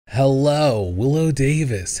Hello,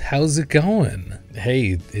 willodavis. How's it going?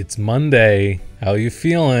 Hey, it's Monday. How you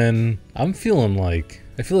feeling? I feel like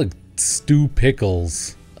Stu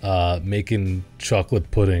Pickles making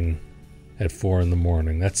chocolate pudding at 4 in the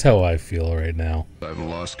morning. That's how I feel right now. I've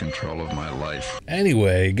lost control of my life.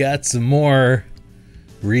 Anyway, got some more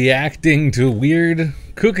reacting to weird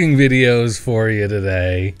cooking videos for you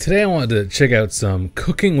today. Today I wanted to check out some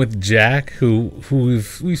Cooking with Jack, who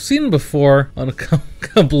we've seen before on a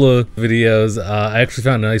couple of videos. I actually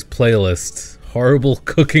found a nice playlist, Horrible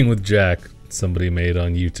Cooking with Jack, somebody made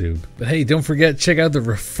on YouTube. But hey, don't forget, check out the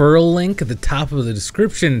referral link at the top of the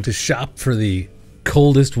description to shop for the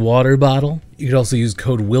coldest water bottle. You could also use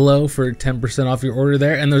code WiLLo for 10% off your order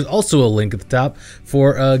there, and there's also a link at the top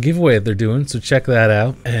for a giveaway that they're doing, so check that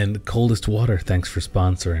out. And coldest water, thanks for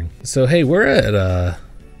sponsoring. So hey, we're at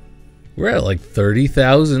like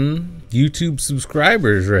 30,000 YouTube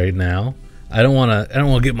subscribers right now. I don't want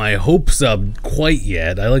to get my hopes up quite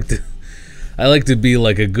yet. I like to be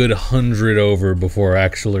like a good 100 over before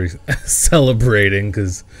actually celebrating,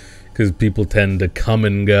 because people tend to come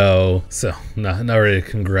and go. So not ready to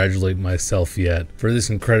congratulate myself yet. For this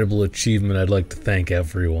incredible achievement, I'd like to thank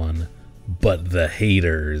everyone but the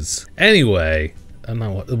haters. Anyway,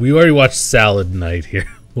 we already watched Salad Night here.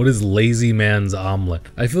 What is Lazy Man's Omelette?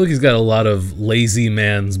 I feel like he's got a lot of Lazy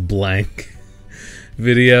Man's blank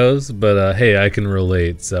videos, but hey, I can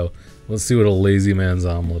relate. So let's see what a Lazy Man's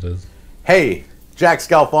Omelette is. Hey, Jack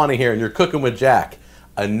Scalfani here, and you're Cooking with Jack.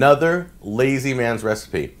 Another Lazy Man's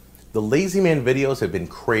recipe. The Lazy Man videos have been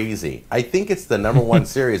crazy. I think it's the #1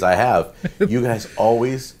 series I have. You guys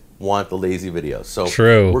always want the lazy videos. So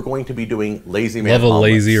true. We're going to be doing Lazy Man Love a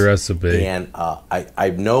omelets. lazy recipe. And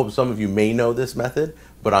I know some of you may know this method,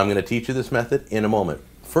 but I'm going to teach you this method in a moment.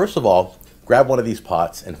 First of all, grab one of these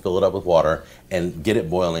pots and fill it up with water and get it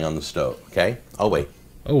boiling on the stove, okay? I'll wait.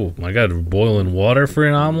 Oh my god, boiling water for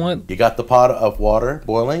an omelet? You got the pot of water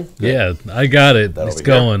boiling? Good. Yeah, I got it. It's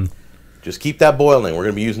going. Just keep that boiling. We're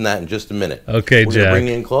going to be using that in just a minute. Okay, We're Jack. going to bring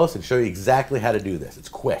you in close and show you exactly how to do this. It's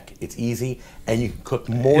quick, it's easy, and you can cook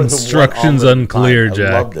more Instructions than one unclear, omelet.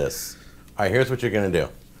 Jack. I love this. All right, here's what you're going to do.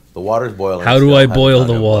 The water's boiling. How do I boil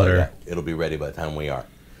the water? It'll be ready by the time we are.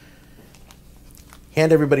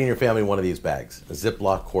 Hand everybody in your family one of these bags, a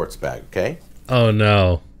Ziploc quartz bag, okay? Oh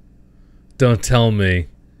no. Don't tell me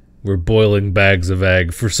we're boiling bags of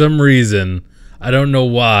egg. For some reason, I don't know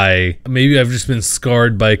why. Maybe I've just been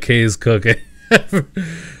scarred by Kay's cooking.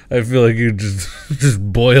 I feel like you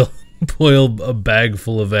just boil a bag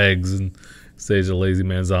full of eggs and say it's a Lazy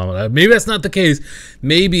Man's omelet. Maybe that's not the case.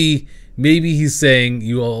 Maybe he's saying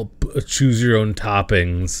you all choose your own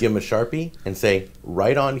toppings. Give him a Sharpie and say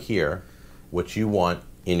right on here what you want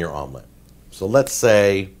in your omelet. So let's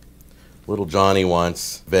say little Johnny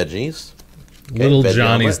wants veggies. Okay, little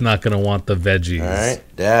Johnny's omelet. Not gonna want the veggies. All right,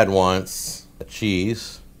 Dad wants a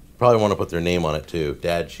cheese. Probably want to put their name on it too.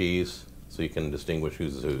 Dad cheese, so you can distinguish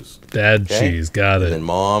who's whose. Dad cheese, got it. And then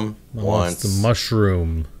Mom wants the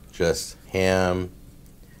mushroom. Just ham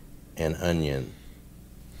and onion.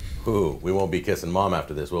 Ooh, we won't be kissing Mom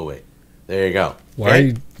after this, will we? There you go. Why are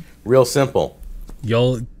you... Real simple.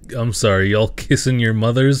 I'm sorry, y'all kissing your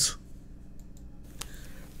mothers?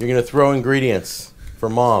 You're gonna throw ingredients for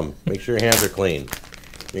Mom. Make sure your hands are clean.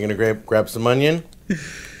 You're gonna grab some onion. You're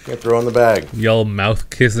gonna throw in the bag. Y'all mouth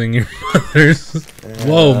kissing your mothers.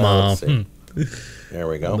 Whoa, Mom. There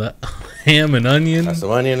we go. The ham and onion. Got some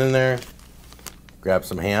onion in there. Grab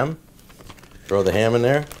some ham. Throw the ham in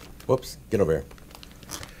there. Whoops, get over here.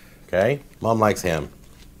 Okay, Mom likes ham.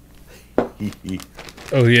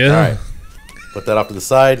 Oh yeah. All right, put that off to the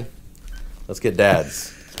side. Let's get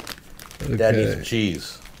Dad's. Okay. Dad needs some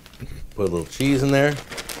cheese. Put a little cheese in there.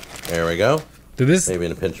 There we go. Maybe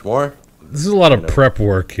in a pinch more. This is a lot of prep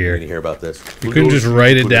work here. You need to hear about this. You couldn't just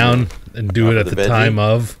write it down and do it at the time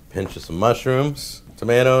of. Pinch of some mushrooms,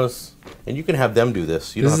 tomatoes, and you can have them do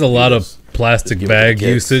this. This is a lot of plastic bag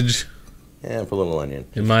usage. And put a little onion.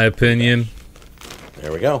 In my opinion.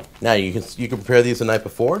 There we go. Now you can prepare these the night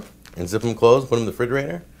before and zip them closed, put them in the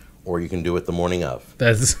refrigerator, or you can do it the morning of.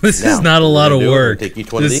 This is not a lot of work.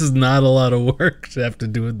 This is not a lot of work to have to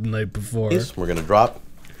do it the night before. We're gonna drop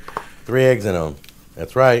 3 eggs in them.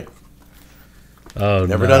 That's right. Oh,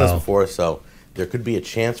 never done this before, so there could be a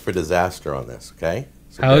chance for disaster on this. Okay.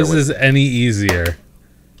 So how is this any easier?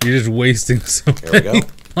 You're just wasting so many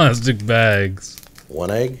plastic bags.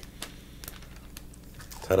 1 egg.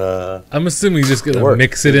 Ta-da. I'm assuming you're just gonna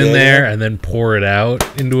mix it in there and then pour it out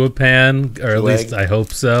into a pan, or at least I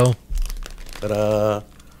hope so. Ta-da.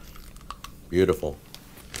 Beautiful.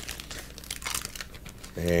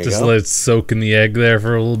 There you just go. let it soak in the egg there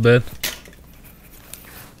for a little bit.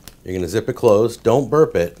 You're going to zip it closed. Don't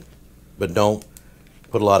burp it, but don't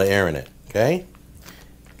put a lot of air in it, okay?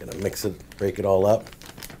 Gonna mix it, break it all up.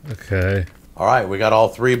 Okay. All right, we got all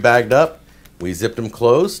 3 bagged up. We zipped them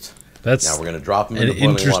closed. That's now we're gonna drop them in the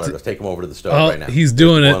boiling water. Let's take them over to the stove right now. He's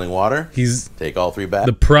doing it. Boiling water. He's take all 3 back.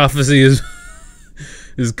 The prophecy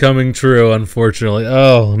is coming true, unfortunately.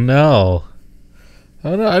 Oh no.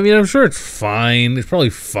 Oh no. I mean, I'm sure it's fine. It's probably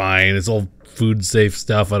fine. It's all food safe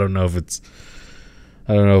stuff. I don't know if it's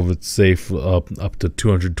safe up to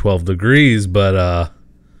 212 degrees, but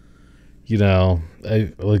you know,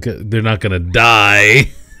 they're not gonna die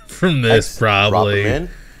from this. Probably. Drop them in.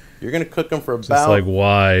 You're gonna cook them for about just like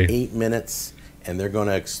why 8 minutes, and they're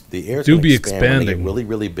gonna the air's do gonna be expand when they expanding get really,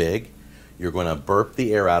 really big. You're gonna burp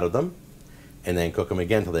the air out of them, and then cook them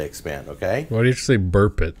again until they expand. Okay? Why do you say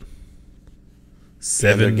burp it?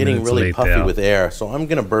 7 they're getting minutes really late puffy now. with air, so I'm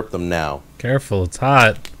gonna burp them now. Careful, it's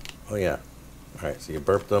hot. Oh yeah. All right, so you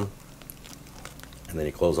burp them, and then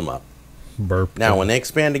you close them up. Burp. Now, when they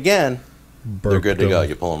expand again, they're good to go.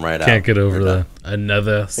 You pull them right out. Can't get over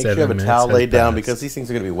another 7 minutes. Make sure you have a towel laid down because these things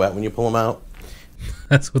are going to be wet when you pull them out.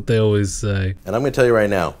 That's what they always say. And I'm going to tell you right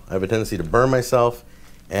now, I have a tendency to burn myself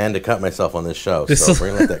and to cut myself on this show. So we're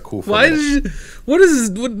going to let that cool for a minute.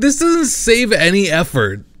 This doesn't save any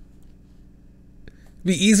effort. It'd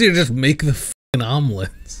be easier to just make the fucking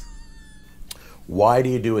omelets. Why do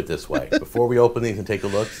you do it this way? Before we open these and take a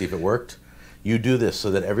look, see if it worked, you do this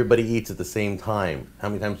so that everybody eats at the same time. How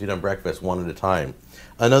many times have you done breakfast? 1 at a time.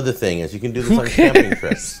 Another thing is you can do this on camping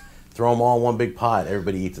trips. Throw them all in one big pot.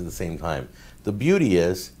 Everybody eats at the same time. The beauty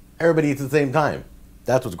is everybody eats at the same time.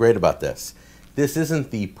 That's what's great about this. This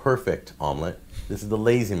isn't the perfect omelet. This is the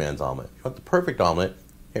lazy man's omelet. You want the perfect omelet?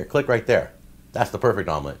 Here, click right there. That's the perfect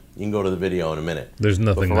omelet. You can go to the video in a minute. There's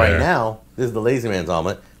nothing but for there. right now, this is the lazy man's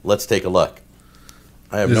omelet. Let's take a look.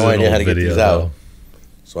 I have no idea how to get these out.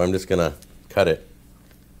 So I'm just going to cut it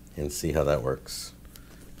and see how that works.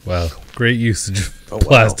 Wow, great usage of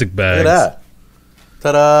plastic bags. Look at that.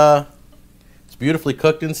 Ta-da! It's beautifully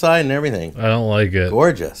cooked inside and everything. I don't like it.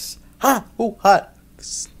 Gorgeous. Ha! Ooh, hot.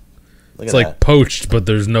 It's like poached, but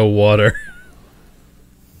there's no water.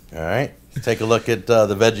 All right. Let's take a look at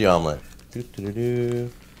the veggie omelet.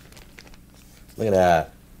 Look at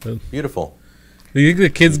that. Beautiful. Do you think the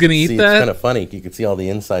kid's going to eat that? It's kind of funny. You can see all the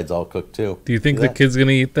insides all cooked, too. Do you think the kid's going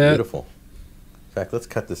to eat that? Beautiful. In fact, let's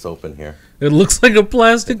cut this open here. It looks like a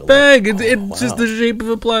plastic bag. It's just the shape of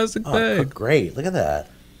a plastic bag. Great. Look at that.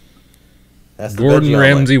 That's the Gordon veggie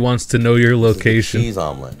Ramsay omelet. wants to know your location. The cheese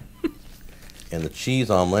omelet. And the cheese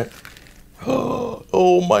omelet.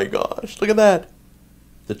 Oh, my gosh. Look at that.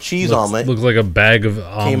 The cheese omelet. Looks like a bag of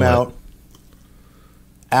omelet. Came out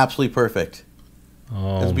absolutely perfect.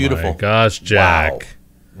 Oh, it's beautiful. My gosh, Jack. Wow.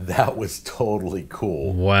 That was totally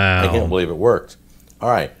cool. Wow. I can't believe it worked. All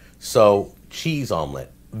right. So, cheese omelet,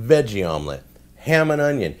 veggie omelet, ham and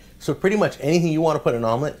onion. So, pretty much anything you want to put in an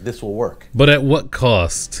omelet, this will work. But at what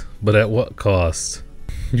cost?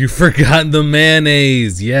 You forgot the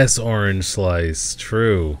mayonnaise. Yes, orange slice.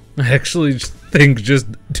 True. I actually think just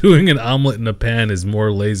doing an omelet in a pan is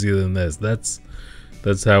more lazy than this.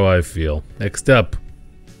 That's how I feel. Next up,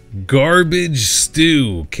 garbage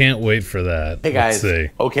stew. Can't wait for that. Hey guys. Let's see.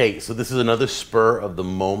 Okay, so this is another spur of the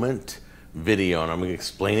moment video, and I'm going to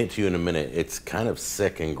explain it to you in a minute. It's kind of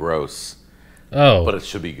sick and gross. Oh. But it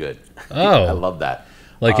should be good. Oh. I love that.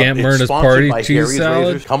 Like Aunt Myrna's party cheese salad?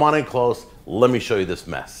 Razors. Come on in close. Let me show you this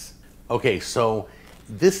mess. Okay, so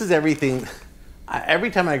this is everything. Every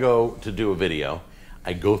time I go to do a video,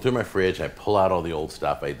 I go through my fridge, I pull out all the old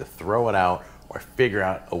stuff. I either throw it out or figure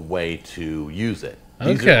out a way to use it.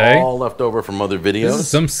 These are all left over from other videos. This is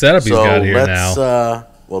some setup he's got here now.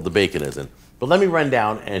 Well, the bacon isn't. But let me run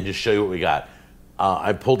down and just show you what we got.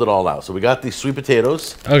 I pulled it all out. So we got these sweet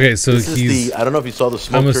potatoes. Okay, so this is I don't know if you saw the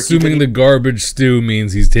smoked turkey. I'm assuming the garbage stew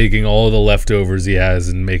means he's taking all the leftovers he has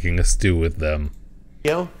and making a stew with them.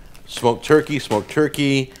 Smoked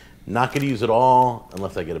turkey. Not going to use it all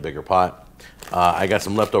unless I get a bigger pot. I got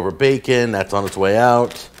some leftover bacon. That's on its way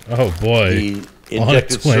out. Oh, boy. The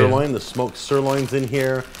injected sirloin, the smoked sirloin's in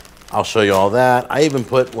here. I'll show you all that. I even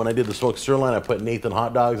put, when I did the smoked sirloin, I put Nathan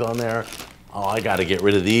hot dogs on there. Oh, I got to get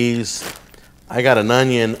rid of these. I got an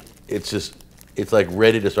onion. It's like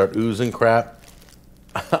ready to start oozing crap.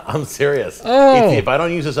 I'm serious. Oh. If I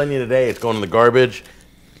don't use this onion today, it's going in the garbage.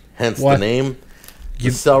 Hence the name.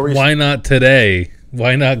 Celery. Why not today?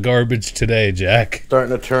 Why not garbage today, Jack?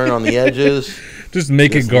 Starting to turn on the edges. Just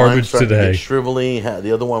make it garbage today. Shrivelly.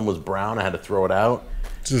 The other one was brown. I had to throw it out.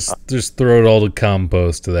 Just throw it all to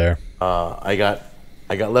compost there. I got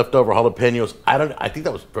leftover jalapenos. I think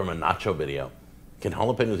that was from a nacho video. Can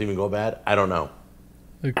jalapenos even go bad? I don't know.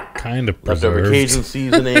 They're kind of leftover preserved. Cajun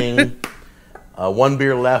seasoning. One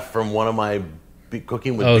beer left from one of my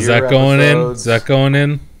cooking with beer is that going episodes. in? Is that going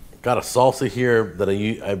in? Got a salsa here that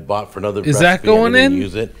I bought for another Is recipe. that going I didn't in?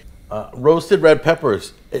 Use it. Roasted red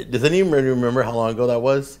peppers. Does anyone remember how long ago that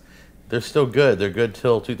was? They're still good. They're good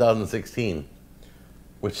till 2016,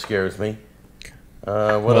 which scares me. What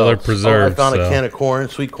else? They're preserved. I found a can of corn,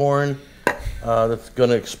 sweet corn, that's going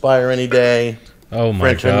to expire any day. Oh my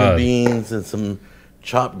French onion god! beans and some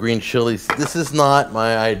chopped green chilies. This is not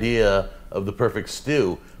my idea of the perfect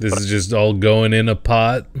stew. This is just all going in a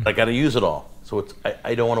pot. I got to use it all, so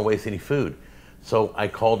I don't want to waste any food. So I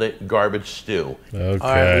called it garbage stew.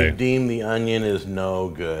 Okay. I deem the onion is no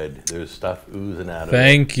good. There's stuff oozing out of it.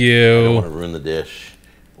 Thank I don't want you. to ruin the dish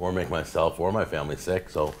or make myself or my family sick.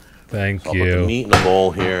 So Thank I'll put the you. meat in a bowl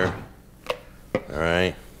here. All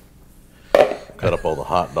right. Cut up all the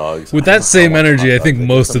hot dogs. With I don't that know same how much energy, hot I dogs think guess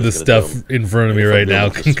most of I'm the just gonna do stuff 'em. in front of me If I'm right doing now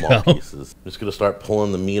it in can small go. pieces. I'm just gonna start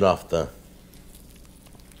pulling the meat off the.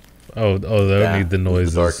 Oh, that would need the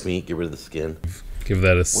noises. The dark meat. Get rid of the skin. Give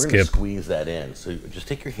that a We're skip. gonna squeeze that in. So just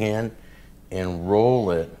take your hand and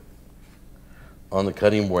roll it on the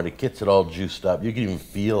cutting board. It gets it all juiced up. You can even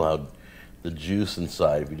feel how the juice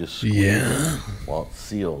inside if you just squeeze it while it's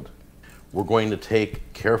sealed. We're going to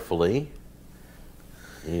take carefully.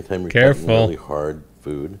 Anytime you're cutting really hard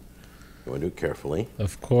food, you want to do it carefully.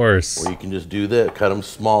 Of course. Or you can just do this, cut them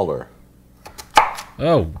smaller.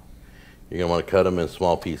 Oh, You're gonna want to cut them in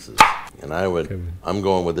small pieces. And I'm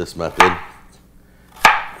going with this method.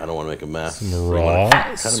 I don't want to make a mess. some So you raw wanna cut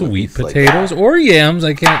 'em in sweet pieces like potatoes that. or yams.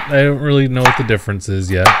 I don't really know what the difference is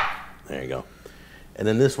yet. There you go. And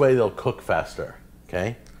then this way they'll cook faster.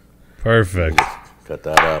 Okay. Perfect. Cut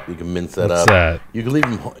that up. You can mince that What's up. that? You can leave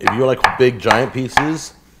them if you like big giant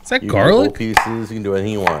pieces. Is that You can do whole garlic? pieces. You can do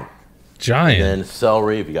anything you want. Giant. And then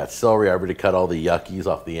celery. If you got celery, I already cut all the yuckies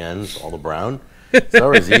off the ends, all the brown.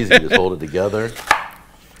 Celery's easy. Just hold it together.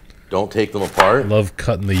 Don't take them apart. Love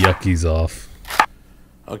cutting the yuckies off.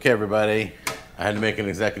 Okay, everybody. I had to make an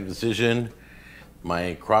executive decision.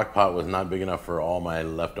 My crock pot was not big enough for all my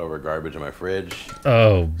leftover garbage in my fridge. Oh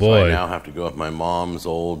So I boy, now have to go with my mom's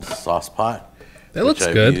old sauce pot. that looks which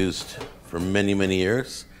I've good. used for many, many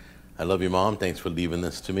years. I love you, Mom. Thanks for leaving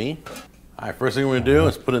this to me. All right, first thing we're going to do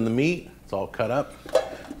is put in the meat. It's all cut up.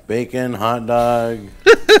 Bacon, hot dog,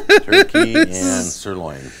 turkey, and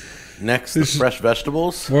sirloin. Next, the fresh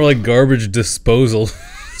vegetables. More like garbage disposal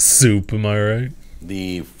soup. Am I right?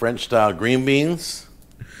 The French-style green beans.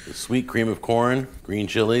 The sweet cream of corn. Green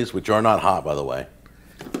chilies, which are not hot, by the way.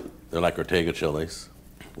 They're like Ortega chilies.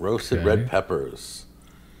 Roasted Okay. red peppers.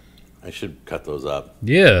 I should cut those up.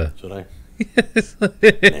 Yeah. Should I?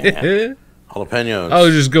 Nah. Jalapenos. I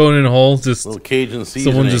was just going in whole. Just little Cajun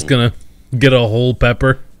seasoning. someone just gonna get a whole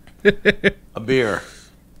pepper. A beer.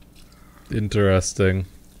 Interesting.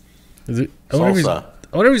 Is it? I wonder Salsa.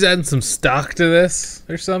 if he's adding some stock to this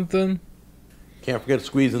or something. Can't forget to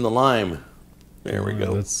squeeze in the lime. There we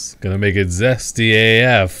go. That's gonna make it zesty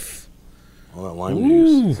AF. All that lime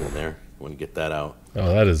Ooh. juice is in there. Want to get that out.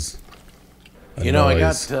 Oh, that is. a You know, I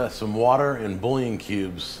got noise. some water and bouillon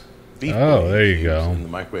cubes. Beef Oh, bouillon there you cubes go. in the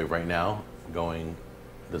microwave right now,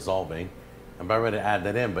 dissolving. I'm about ready to add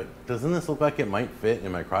that in, but doesn't this look like it might fit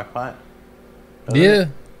in my crock pot? Doesn't Yeah, it?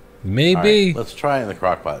 maybe. All right, let's try it in the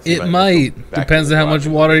crock pot. See if It I can might. go back Depends to on the how much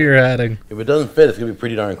crock. water you're adding. If it doesn't fit, it's going to be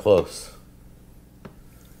pretty darn close.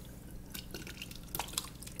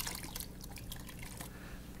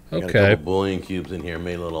 Got a Okay. couple bouillon cubes in here,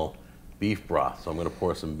 made a little beef broth. So I'm going to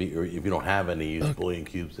pour some beef, or if you don't have any, use bouillon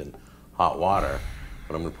cubes in hot water.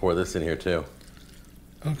 But I'm going to pour this in here too.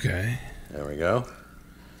 Okay. There we go.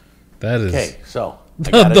 That is. Okay, so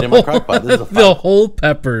I got it in my crock pot. This is a the whole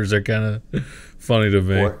peppers are kind of funny to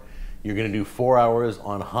me. You're going to do 4 hours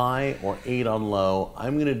on high or 8 on low.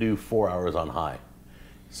 I'm going to do 4 hours on high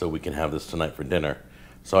so we can have this tonight for dinner.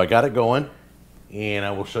 So I got it going, and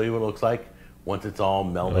I will show you what it looks like once it's all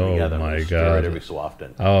melded Oh together. I'm my gonna stir God. it every so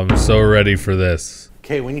often. Oh, I'm so ready for this.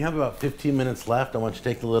 Okay, when you have about 15 minutes left, I want you to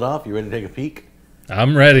take the lid off. You ready to take a peek?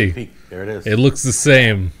 I'm ready. Peek. There it is. It looks the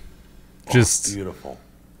same, Oh, just beautiful.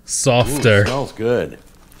 Ooh, softer. smells good.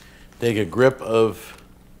 Take a grip of,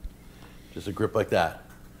 just a grip like that,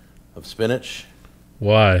 of spinach.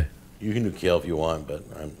 Why? You can do kale if you want, but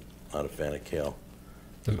I'm not a fan of kale.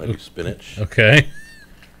 I do spinach. Okay.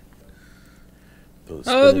 The Oh, that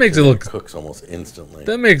spinach makes in it there look- cooks almost instantly.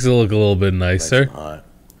 That makes it look a little bit Nice and nicer. hot.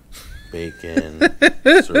 Bacon,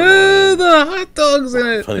 The sirloin. hot dogs in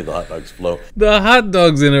it. Funny, the hot dogs float. The hot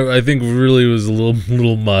dogs in it, I think, really was a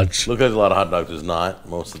little much. Look like a lot of hot dogs. There's not.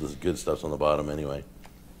 Most of the good stuff's on the bottom anyway.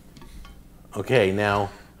 Okay, now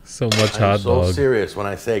So much I'm hot so dog. serious when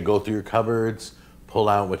I say go through your cupboards, pull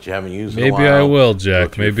out what you haven't used in a while. Maybe I will, Go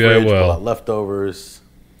Jack. through your Maybe I fridge, Pull will. out leftovers.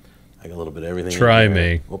 I got a little bit of everything. Try in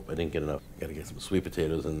there. me. Oh, I didn't get enough. Got to get some sweet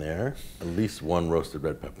potatoes in there. At least one roasted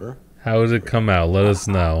red pepper. How did it come out? Let us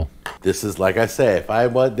know. This is, like I say, if I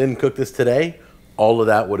didn't cook this today, all of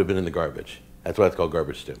that would have been in the garbage. That's why it's called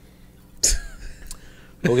garbage stew.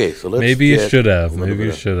 Okay, so let's Maybe you get should have. a little Maybe bit you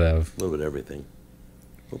of- should have. A little bit of everything.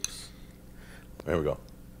 Oops. There we go.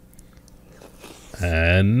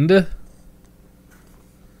 And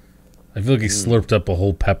I feel like he slurped up a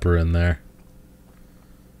whole pepper in there.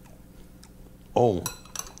 Oh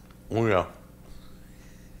yeah.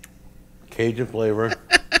 Cajun flavor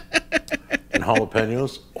and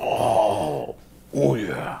jalapenos. Oh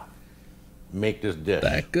yeah. Make this dish.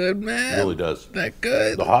 That good, It man. really does. That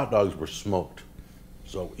good. The hot dogs were smoked,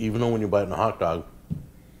 so even though when you bite in a hot dog,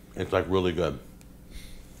 it's like really good.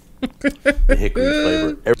 The hickory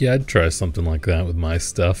flavor. Yeah, I'd try something like that with my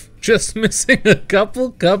stuff. Just missing a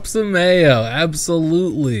couple cups of mayo.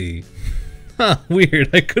 Absolutely. Huh,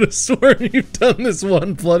 weird. I could have sworn you've done this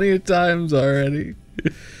one plenty of times already.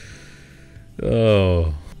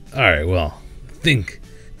 Oh. Alright, well, think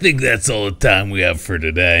that's all the time we have for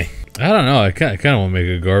today. I don't know. I kind of want to make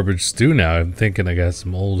a garbage stew now. I'm thinking I got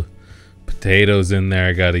some old potatoes in there.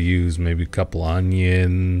 I got to use maybe a couple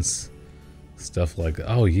onions. Stuff like that.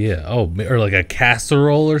 Oh, yeah. Oh, or like a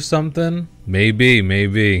casserole or something. Maybe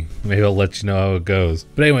I'll let you know how it goes.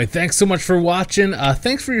 But anyway, thanks so much for watching.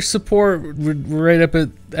 Thanks for your support. We're right up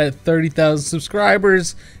at 30,000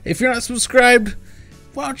 subscribers. If you're not subscribed,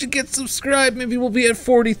 why don't you get subscribed? Maybe we'll be at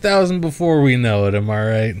 40,000 before we know it. Am I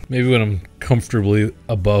right? Maybe when I'm comfortably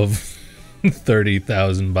above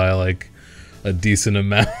 30,000 by like a decent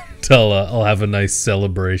amount, I'll have a nice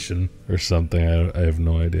celebration or something. I have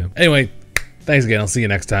no idea. Anyway, thanks again. I'll see you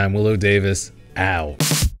next time. Willow Davis. Ow.